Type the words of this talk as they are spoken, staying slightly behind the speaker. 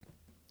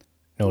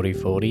Naughty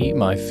 40,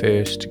 my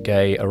first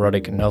gay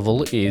erotic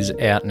novel, is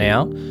out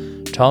now.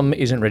 Tom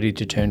isn't ready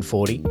to turn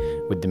 40,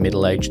 with the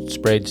middle-aged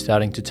spread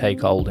starting to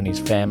take hold and his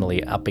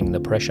family upping the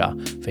pressure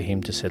for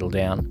him to settle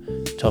down.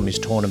 Tom is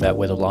torn about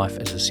whether life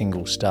as a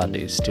single stud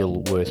is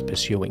still worth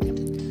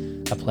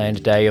pursuing. A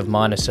planned day of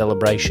minor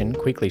celebration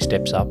quickly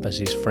steps up as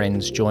his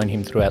friends join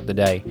him throughout the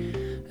day.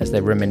 As they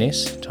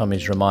reminisce, Tom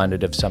is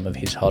reminded of some of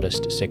his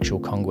hottest sexual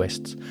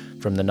conquests,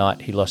 from the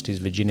night he lost his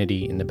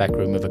virginity in the back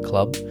room of a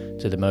club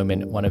to the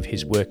moment one of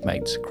his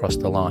workmates crossed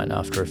the line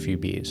after a few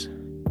beers.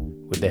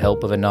 With the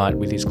help of a night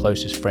with his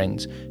closest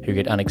friends, who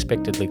get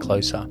unexpectedly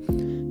closer,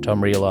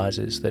 Tom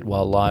realises that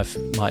while life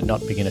might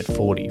not begin at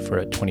 40 for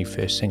a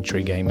 21st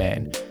century gay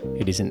man,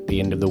 it isn't the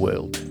end of the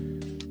world.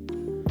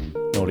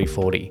 Naughty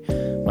 40,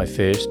 my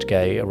first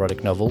gay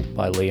erotic novel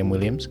by Liam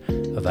Williams,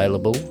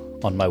 available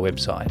on my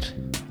website,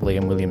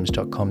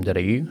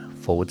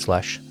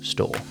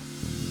 liamwilliams.com.au/store.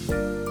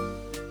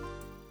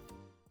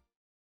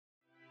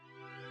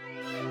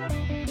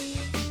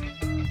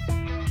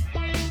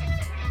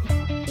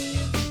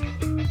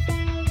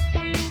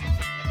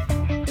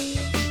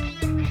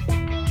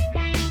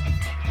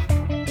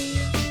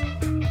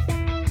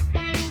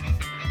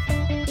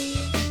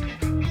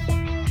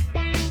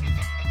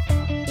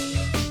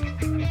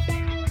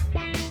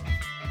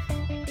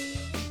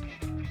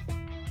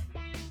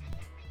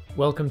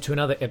 Welcome to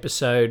another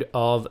episode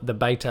of the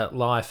Bator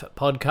Life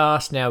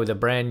podcast, now with a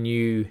brand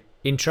new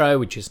intro,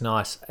 which is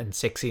nice and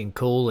sexy and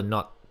cool and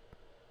not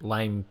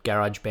lame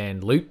garage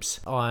band loops.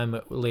 I'm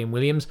Liam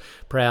Williams,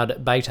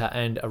 proud beta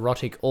and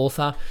erotic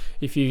author.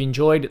 If you've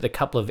enjoyed the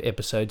couple of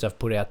episodes I've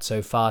put out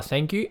so far,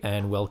 thank you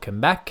and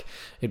welcome back.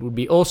 It would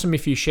be awesome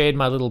if you shared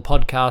my little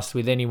podcast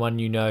with anyone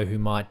you know who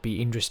might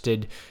be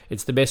interested.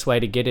 It's the best way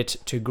to get it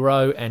to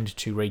grow and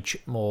to reach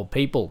more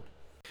people.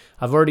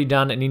 I've already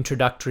done an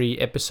introductory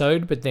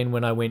episode, but then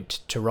when I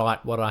went to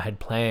write what I had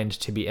planned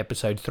to be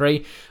episode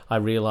 3, I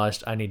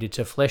realised I needed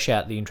to flesh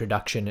out the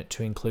introduction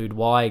to include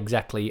why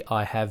exactly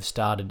I have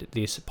started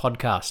this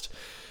podcast.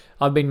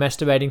 I've been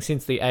masturbating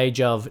since the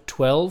age of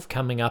 12,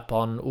 coming up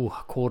on a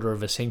quarter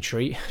of a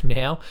century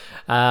now.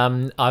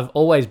 I've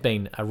always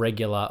been a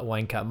regular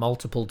wanker,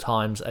 multiple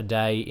times a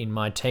day in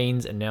my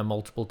teens and now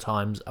multiple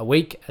times a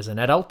week as an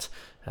adult.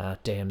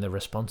 Damn the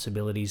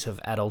responsibilities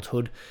of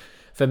adulthood.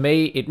 For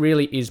me, it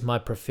really is my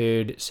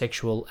preferred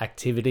sexual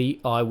activity.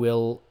 I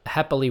will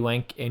happily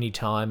wank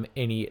anytime,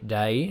 any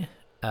day.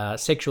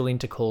 Sexual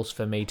intercourse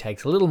for me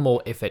takes a little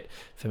more effort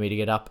for me to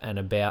get up and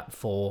about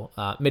for,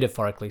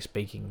 metaphorically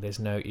speaking. There's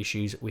no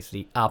issues with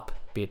the up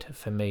bit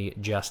for me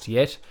just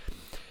yet.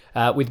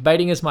 With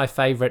baiting as my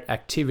favourite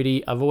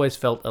activity, I've always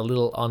felt a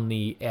little on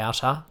the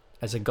outer.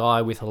 As a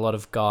guy with a lot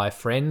of guy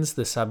friends,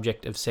 the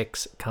subject of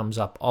sex comes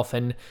up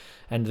often,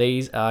 and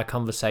these are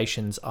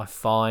conversations I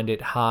find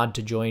it hard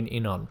to join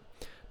in on.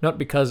 Not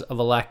because of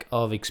a lack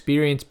of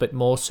experience, but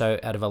more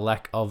so out of a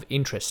lack of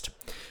interest.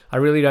 I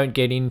really don't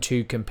get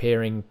into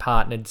comparing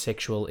partnered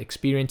sexual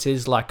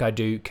experiences like I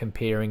do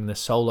comparing the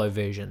solo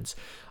versions.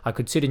 I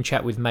could sit and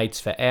chat with mates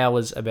for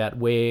hours about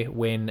where,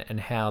 when,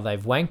 and how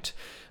they've wanked,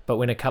 but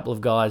when a couple of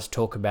guys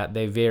talk about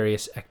their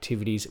various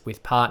activities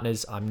with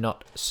partners, I'm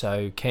not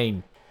so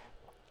keen.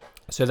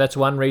 So that's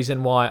one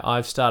reason why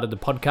I've started the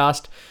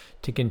podcast,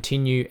 to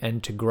continue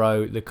and to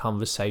grow the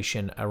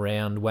conversation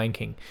around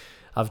wanking.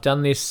 I've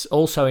done this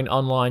also in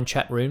online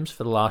chat rooms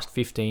for the last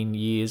 15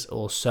 years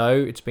or so.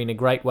 It's been a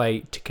great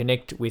way to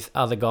connect with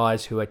other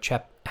guys who are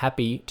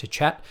happy to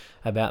chat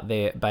about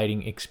their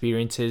baiting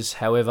experiences.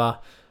 However,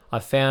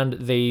 I've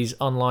found these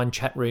online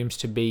chat rooms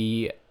to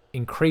be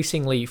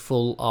increasingly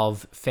full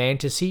of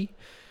fantasy.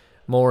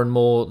 More and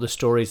more, the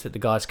stories that the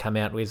guys come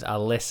out with are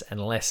less and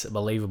less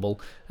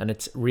believable, and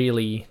it's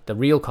really the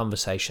real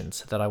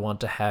conversations that I want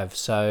to have.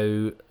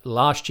 So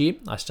last year,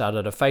 I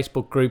started a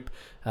Facebook group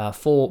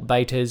for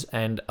baiters,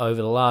 and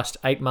over the last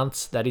 8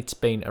 months that it's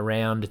been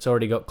around, it's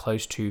already got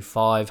close to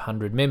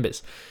 500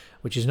 members,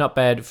 which is not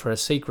bad for a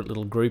secret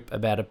little group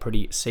about a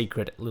pretty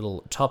secret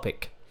little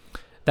topic.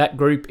 That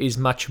group is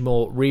much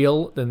more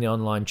real than the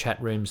online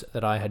chat rooms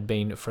that I had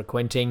been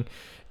frequenting.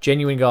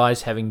 Genuine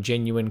guys having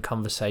genuine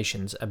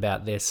conversations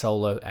about their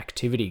solo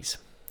activities.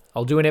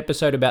 I'll do an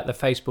episode about the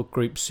Facebook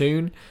group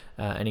soon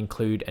and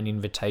include an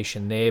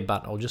invitation there,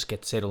 but I'll just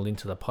get settled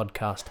into the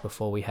podcast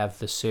before we have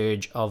the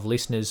surge of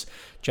listeners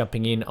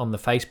jumping in on the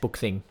Facebook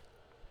thing.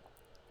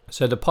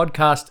 So the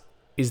podcast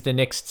is the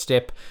next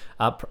step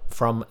up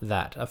from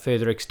that, a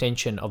further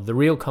extension of the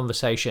real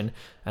conversation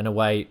and a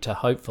way to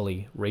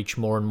hopefully reach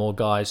more and more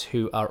guys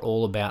who are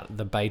all about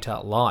the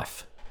beta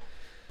life.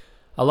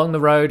 Along the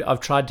road, I've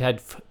tried to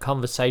have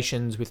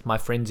conversations with my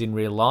friends in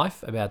real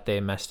life about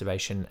their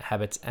masturbation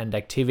habits and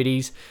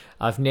activities.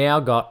 I've now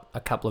got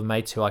a couple of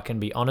mates who I can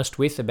be honest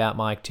with about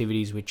my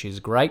activities, which is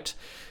great.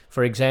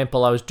 For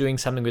example, I was doing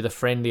something with a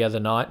friend the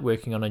other night,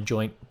 working on a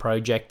joint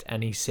project,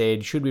 and he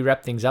said, "Should we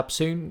wrap things up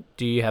soon?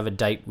 Do you have a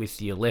date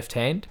with your left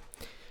hand?"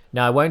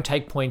 Now, I won't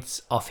take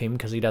points off him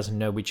because he doesn't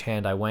know which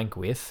hand I wank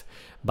with,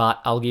 but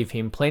I'll give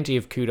him plenty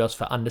of kudos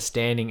for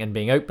understanding and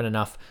being open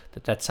enough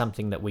that that's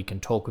something that we can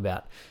talk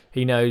about.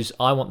 He knows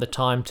I want the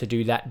time to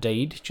do that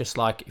deed, just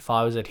like if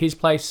I was at his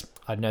place,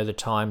 I'd know the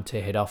time to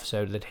head off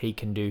so that he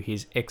can do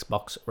his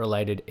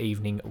Xbox-related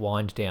evening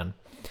wind down.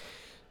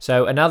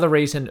 So another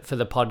reason for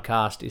the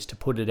podcast is to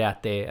put it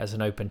out there as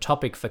an open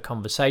topic for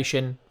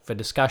conversation, for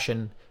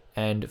discussion,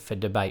 and for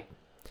debate.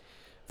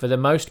 For the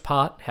most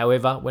part,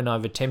 however, when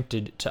I've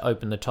attempted to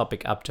open the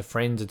topic up to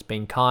friends, it's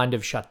been kind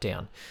of shut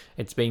down.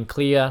 It's been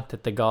clear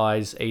that the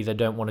guys either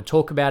don't want to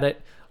talk about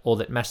it or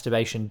that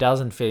masturbation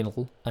doesn't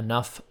feel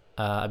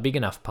a big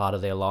enough part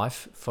of their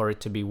life for it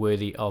to be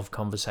worthy of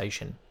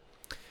conversation.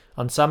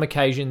 On some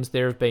occasions,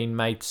 there have been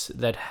mates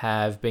that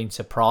have been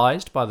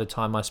surprised by the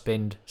time I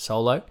spend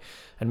solo,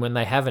 and when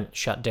they haven't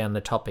shut down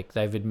the topic,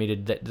 they've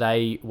admitted that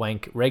they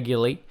wank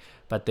regularly,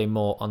 but they're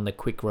more on the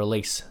quick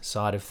release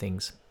side of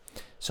things.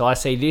 So I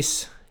see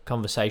this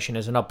conversation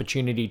as an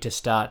opportunity to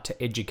start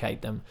to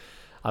educate them.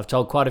 I've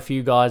told quite a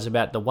few guys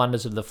about the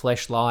wonders of the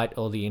fleshlight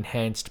or the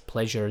enhanced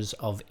pleasures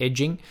of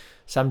edging.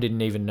 Some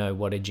didn't even know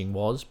what edging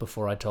was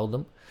before I told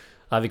them.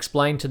 I've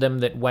explained to them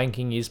that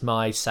wanking is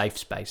my safe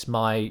space,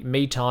 my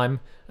me time,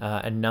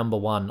 and number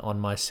one on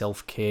my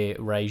self-care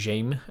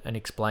regime, and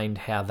explained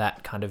how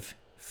that kind of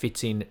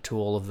fits in to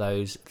all of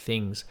those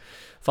things.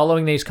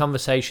 Following these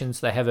conversations,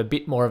 they have a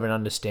bit more of an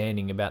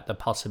understanding about the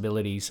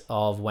possibilities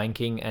of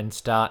wanking and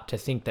start to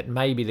think that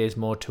maybe there's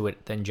more to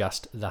it than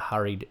just the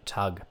hurried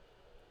tug.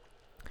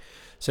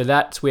 So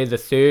that's where the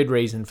third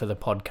reason for the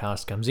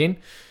podcast comes in.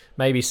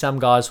 Maybe some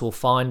guys will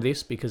find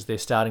this because they're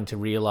starting to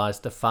realize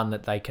the fun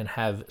that they can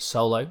have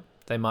solo.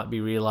 They might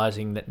be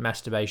realizing that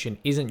masturbation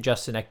isn't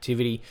just an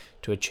activity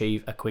to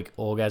achieve a quick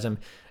orgasm.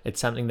 It's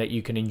something that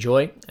you can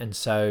enjoy. And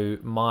so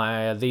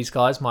these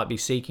guys might be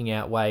seeking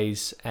out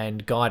ways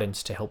and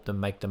guidance to help them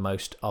make the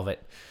most of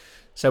it.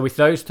 So with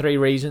those three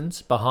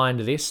reasons behind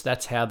this,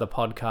 that's how the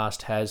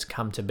podcast has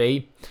come to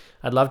be.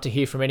 I'd love to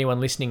hear from anyone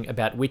listening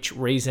about which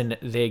reason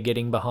they're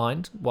getting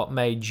behind. What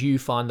made you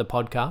find the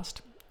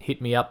podcast? Hit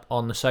me up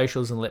on the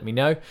socials and let me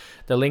know.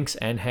 The links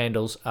and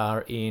handles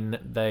are in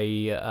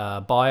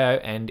the bio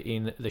and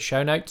in the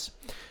show notes.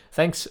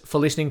 Thanks for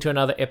listening to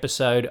another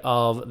episode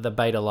of The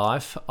Bator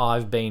Life.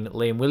 I've been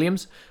Liam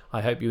Williams.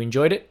 I hope you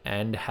enjoyed it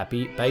and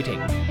happy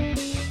baiting.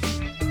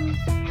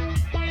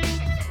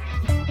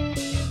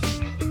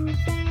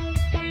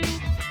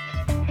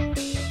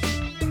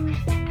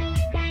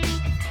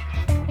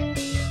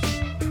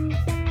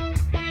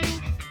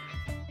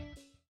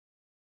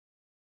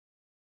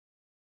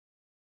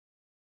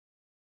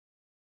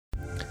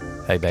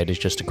 Hey Baiters,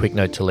 just a quick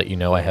note to let you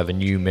know I have a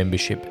new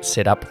membership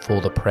set up for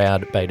the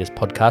Proud Baiters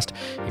podcast.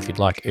 If you'd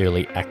like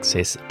early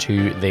access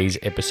to these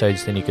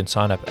episodes, then you can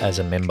sign up as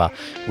a member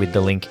with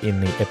the link in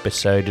the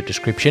episode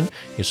description.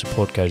 Your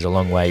support goes a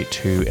long way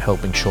to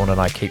helping Sean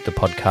and I keep the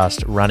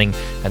podcast running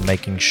and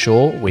making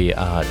sure we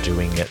are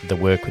doing the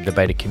work with the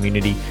Bator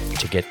community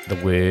to get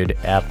the word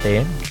out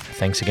there.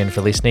 Thanks again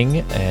for listening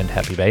and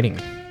happy baiting.